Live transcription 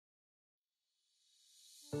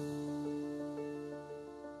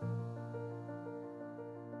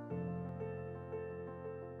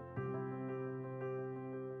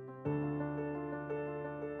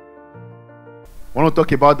I want to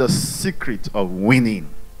talk about the secret of winning.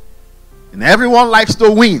 And everyone likes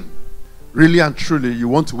to win. Really and truly, you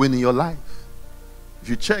want to win in your life. If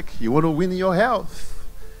you check, you want to win in your health.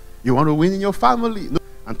 You want to win in your family.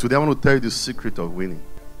 And today I want to tell you the secret of winning.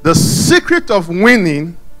 The secret of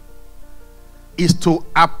winning is to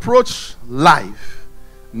approach life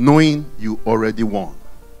knowing you already won.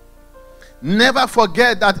 Never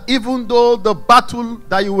forget that even though the battle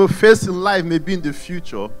that you will face in life may be in the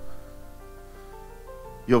future,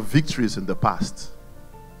 your victory is in the past.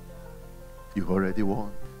 You've already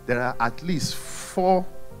won. There are at least 4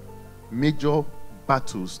 major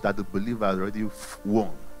battles that the believer has already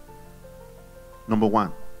won. Number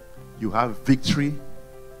 1, you have victory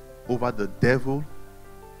over the devil,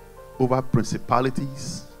 over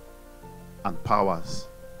principalities and powers.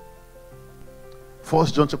 1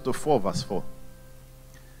 John chapter 4 verse 4.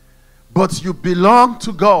 But you belong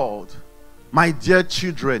to God, my dear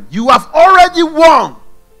children. You have already won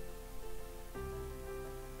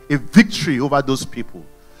a victory over those people,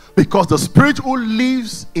 because the spirit who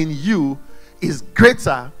lives in you is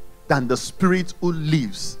greater than the spirit who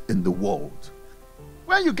lives in the world.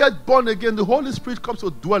 When you get born again, the Holy Spirit comes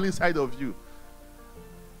to dwell inside of you.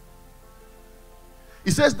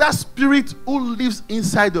 He says that spirit who lives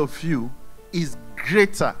inside of you is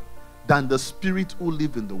greater than the spirit who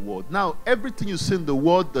lives in the world. Now, everything you see in the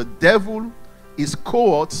world, the devil, his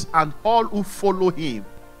cohorts, and all who follow him,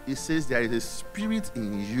 he says there is a spirit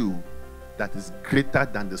in you that is greater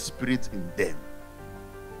than the spirit in them.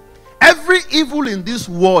 Every evil in this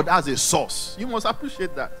world has a source. You must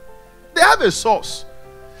appreciate that. They have a source.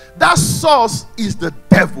 That source is the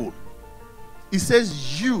devil. He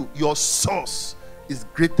says your source is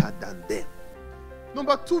greater than them.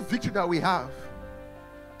 Number 2 victory that we have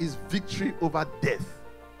is victory over death.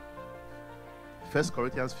 1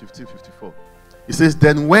 Corinthians 15:54. It says,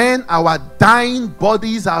 then when our dying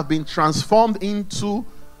bodies have been transformed into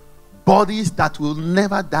bodies that will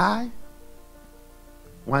never die,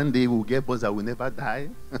 one day we'll get bodies that will never die.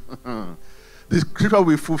 The scripture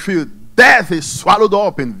will fulfill. Death is swallowed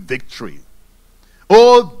up in victory.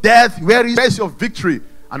 Oh death, where is your victory?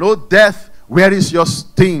 And oh death, where is your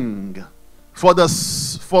sting?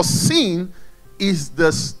 For sin is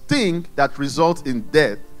the sting that results in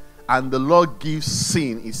death, and the Lord gives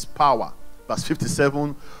sin its power. Verse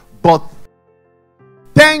 57. But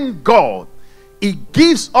thank God, He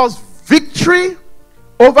gives us victory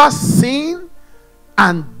over sin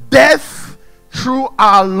and death through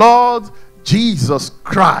our Lord Jesus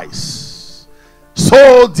Christ.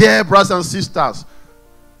 So, dear brothers and sisters,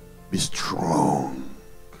 be strong,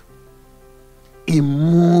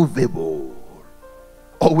 immovable.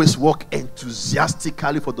 Always walk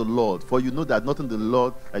enthusiastically for the Lord, for you know that nothing the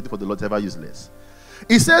Lord I do for the Lord is ever useless.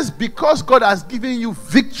 He says, because God has given you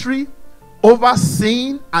victory over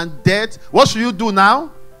sin and death, what should you do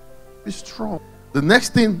now? Be strong. The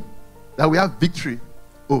next thing that we have victory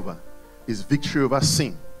over is victory over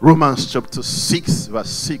sin. Romans chapter 6 verse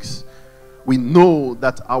 6. We know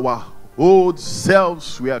that our old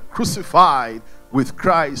selves were crucified with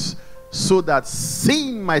Christ, so that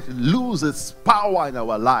sin might lose its power in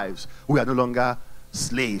our lives. We are no longer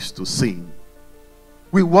slaves to sin.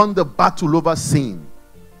 We won the battle over sin.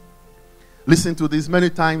 Listen to this. Many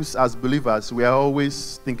times as believers, we are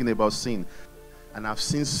always thinking about sin. And I've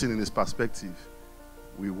seen sin in this perspective.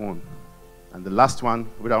 We won. And the last one,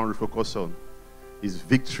 what I want to focus on, is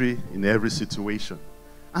victory in every situation.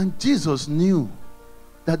 And Jesus knew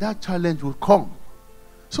that that challenge would come.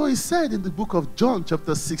 So he said in the book of John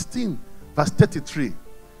chapter 16 verse 33,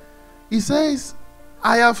 he says,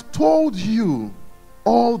 I have told you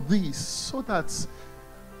all this so that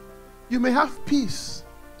you may have peace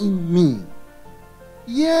in me.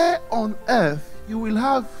 Here on earth you will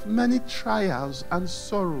have many trials and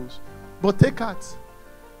sorrows, but take heart,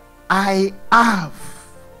 I have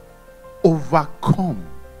overcome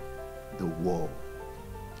the world.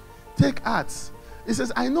 Take heart. He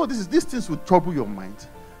says, I know these things will trouble your mind.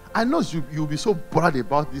 I know you'll be so bothered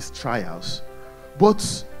about these trials,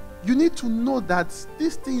 but you need to know that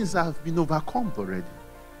these things have been overcome already.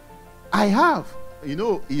 I have. You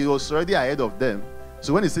know, he was already ahead of them.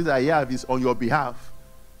 So when he says I have, it's on your behalf.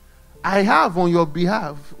 I have on your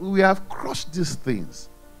behalf. We have crushed these things.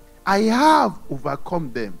 I have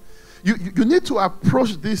overcome them. You need to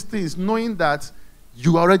approach these things knowing that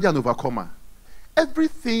you are already an overcomer.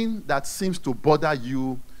 Everything that seems to bother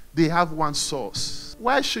you, they have one source.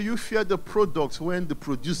 Why should you fear the product when the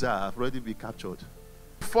producer have already been captured?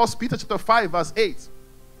 1 Peter chapter 5 verse 8.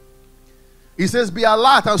 He says, be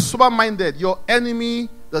alert and sober-minded. Your enemy,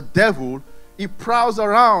 the devil, He prowls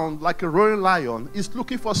around like a roaring lion. He's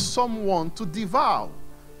looking for someone to devour.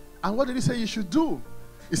 And what did he say you should do?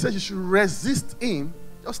 He said you should resist him,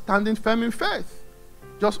 just standing firm in faith.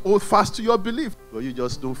 Just hold fast to your belief. But you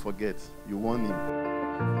just don't forget, you want him.